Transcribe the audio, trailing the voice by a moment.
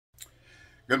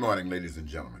Good morning, ladies and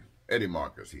gentlemen. Eddie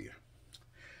Marcus here.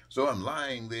 So I'm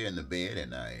lying there in the bed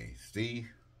and I see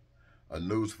a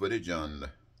news footage on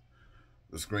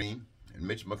the screen, and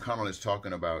Mitch McConnell is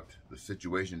talking about the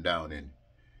situation down in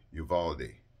Uvalde.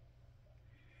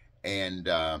 And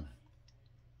the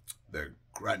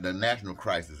national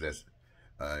crisis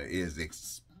that is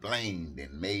explained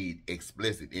and made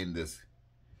explicit in this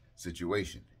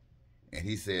situation. And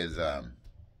he says,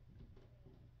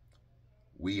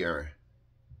 we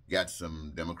got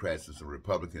some Democrats and some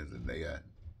Republicans, and they are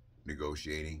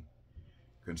negotiating,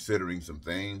 considering some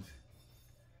things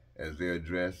as they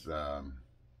address the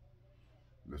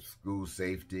school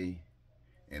safety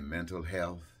and mental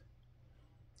health.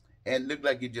 And it looked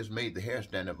like it just made the hair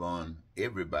stand up on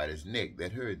everybody's neck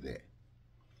that heard that.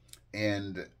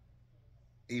 And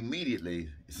immediately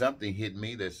something hit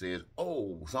me that says,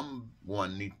 oh,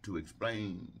 someone needs to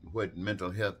explain what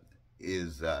mental health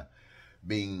is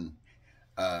being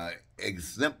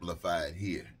exemplified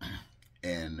here.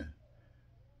 And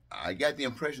I got the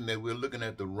impression that we're looking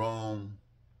at the wrong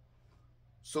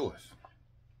source.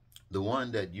 The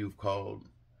one that you've called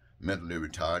mentally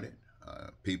retarded,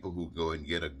 people who go and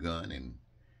get a gun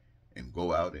and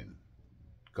go out and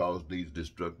cause these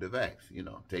destructive acts,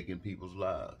 taking people's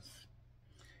lives.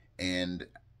 And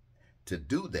to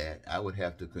do that, I would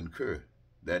have to concur.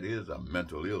 That is a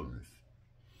mental illness.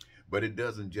 But it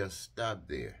doesn't just stop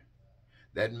there.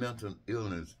 That mental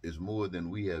illness is more than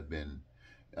we have been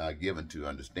given to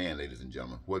understand, ladies and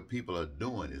gentlemen. What people are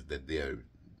doing is that they're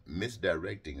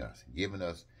misdirecting us, giving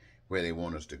us where they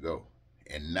want us to go,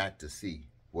 and not to see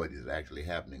what is actually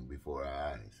happening before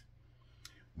our eyes.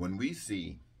 When we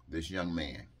see this young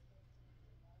man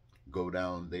go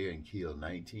down there and kill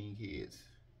 19 kids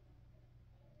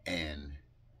and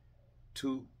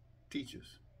 2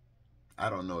 teachers, I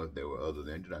don't know if there were others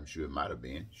in it. I'm sure it might have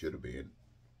been, should have been.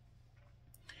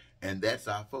 And that's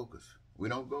our focus. We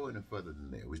don't go any further than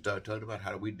that. We start talking about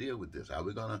how do we deal with this? How are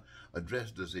we going to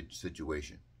address this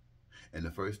situation? And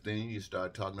the first thing, you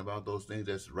start talking about those things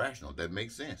that's rational, that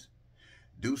makes sense.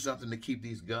 Do something to keep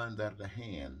these guns out of the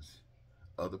hands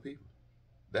of the people.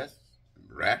 That's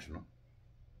rational.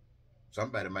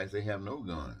 Somebody might say have no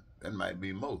gun. That might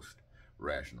be most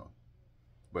rational.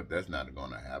 But that's not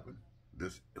going to happen.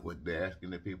 What they're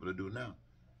asking the people to do now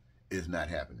is not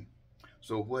happening.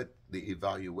 So what the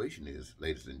evaluation is,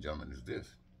 ladies and gentlemen,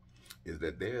 is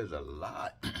that there's a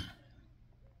lot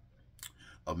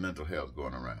of mental health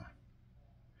going around.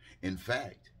 In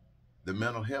fact, the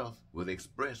mental health was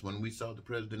expressed when we saw the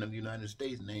President of the United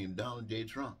States named Donald J.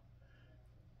 Trump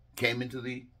came into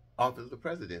the office of the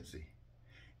presidency.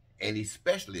 And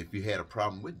especially if you had a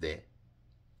problem with that,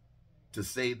 to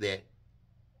say that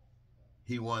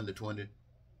he won the 2020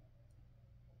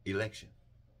 election.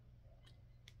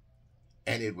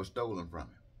 And it was stolen from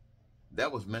him.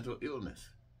 That was mental illness.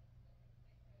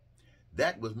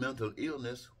 That was mental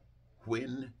illness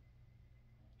when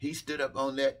he stood up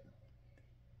on that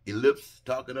ellipse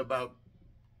talking about,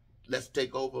 let's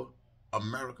take over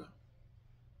America.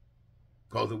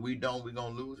 Because if we don't, we're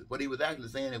going to lose it. What he was actually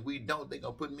saying, if we don't, they're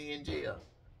going to put me in jail.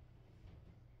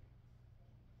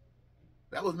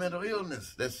 That was mental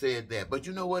illness that said that. But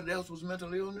you know what else was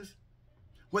mental illness?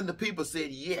 When the people said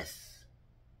yes.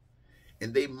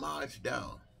 And they marched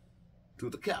down to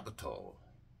the Capitol.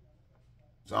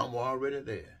 Some were already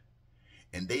there.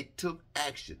 And they took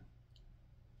action.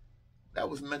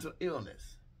 That was mental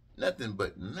illness. Nothing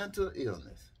but mental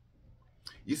illness.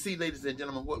 You see, ladies and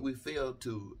gentlemen, what we fail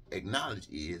to acknowledge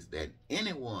is that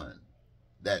anyone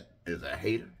that is a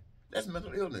hater, that's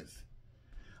mental illness.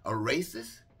 A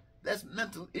racist, that's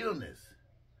mental illness.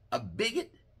 A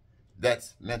bigot,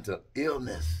 that's mental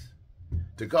illness.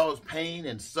 To cause pain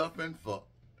and suffering for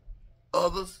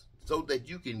others so that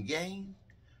you can gain,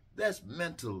 that's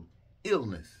mental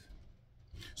illness.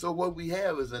 So what we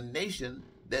have is a nation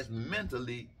that's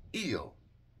mentally ill,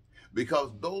 because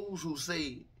those who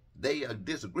say they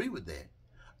disagree with that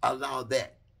allow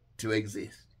that to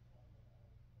exist.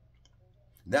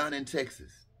 Down in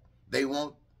Texas, they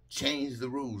won't change the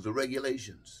rules, the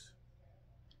regulations.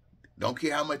 Don't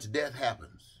care how much death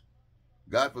happens.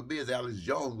 God forbid Alex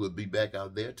Jones would be back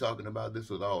out there talking about this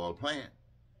was all planned.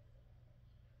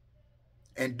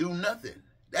 And do nothing.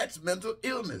 That's mental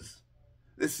illness.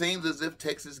 It seems as if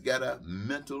Texas got a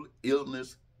mental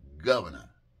illness governor.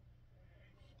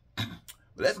 But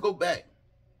let's go back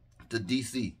to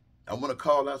D.C. I want to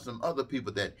call out some other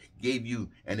people that gave you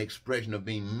an expression of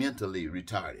being mentally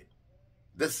retarded.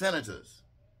 The senators.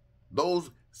 Those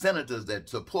senators that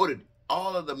supported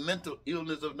all of the mental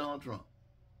illness of Donald Trump.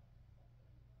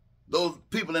 Those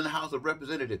people in the House of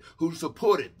Representatives who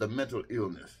supported the mental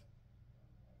illness.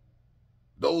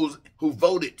 those who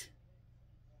voted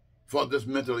for this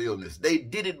mental illness. They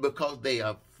did it because they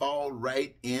fall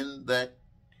right in that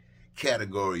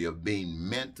category of being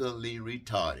mentally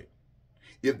retarded.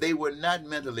 If they were not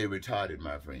mentally retarded,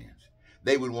 my friends,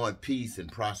 they would want peace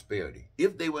and prosperity.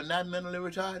 If they were not mentally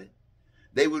retarded,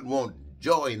 they would want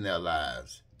joy in their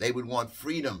lives. They would want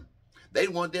freedom. They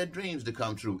want their dreams to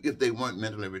come true if they weren't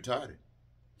mentally retarded.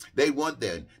 They want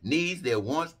their needs, their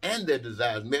wants, and their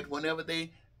desires met whenever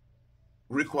they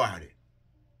required it.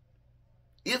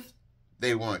 If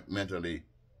they weren't mentally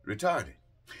retarded.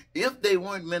 If they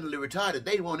weren't mentally retarded,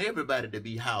 they want everybody to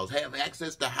be housed, have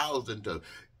access to housing, to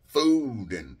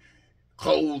food and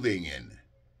clothing and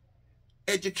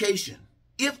education.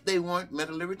 If they weren't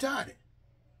mentally retarded.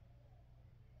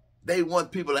 They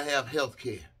want people to have health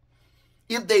care.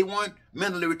 If they weren't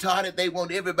mentally retarded, they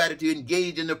want everybody to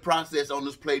engage in the process on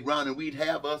this playground and we'd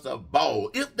have us a ball.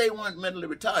 If they weren't mentally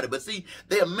retarded. But see,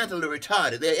 they're mentally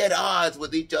retarded. They're at odds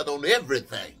with each other on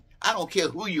everything. I don't care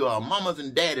who you are. Mamas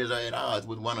and daddies are at odds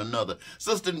with one another.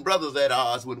 Sisters and brothers are at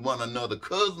odds with one another.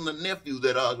 Cousins and nephews are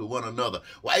at odds with one another.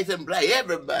 Whites and black,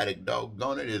 everybody,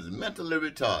 doggone it, is mentally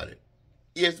retarded.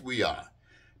 Yes, we are.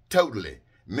 Totally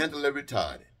mentally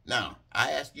retarded. Now,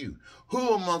 I ask you,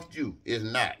 who amongst you is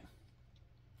not?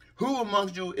 Who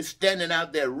amongst you is standing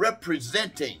out there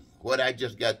representing what I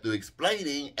just got through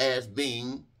explaining as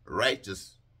being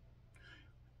righteous?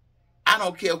 I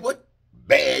don't care what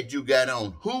bad you got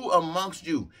on. Who amongst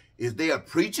you? Is there a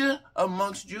preacher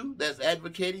amongst you that's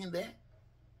advocating that?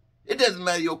 It doesn't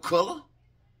matter your color.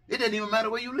 It doesn't even matter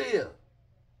where you live.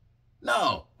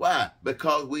 No. Why?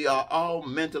 Because we are all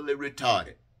mentally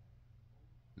retarded.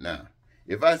 Now,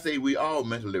 if I say we all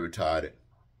mentally retarded,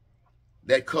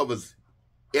 that covers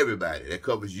everybody. That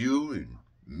covers you and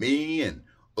me and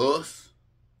us.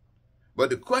 But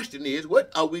the question is,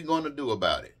 what are we going to do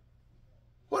about it?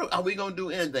 What are we going to do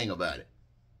anything about it?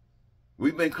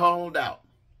 We've been called out.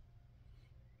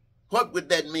 What would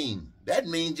that mean? That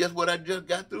means just what I just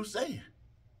got through saying.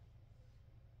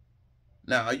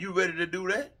 Now, are you ready to do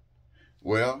that?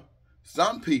 Well,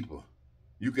 some people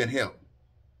you can help,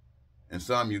 and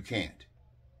some you can't.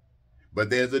 But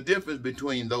there's a difference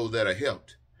between those that are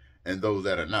helped and those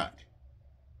that are not.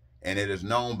 And it is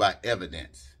known by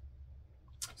evidence.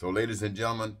 So, ladies and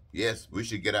gentlemen, yes, we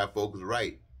should get our focus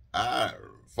right.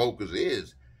 Our focus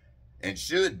is and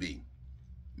should be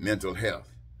mental health,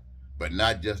 but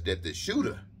not just at the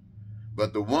shooter,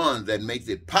 but the ones that makes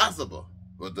it possible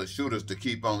for the shooters to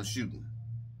keep on shooting.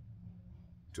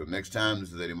 Till next time,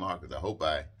 this is Eddie Marcus. I hope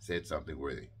I said something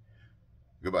worthy.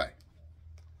 Goodbye.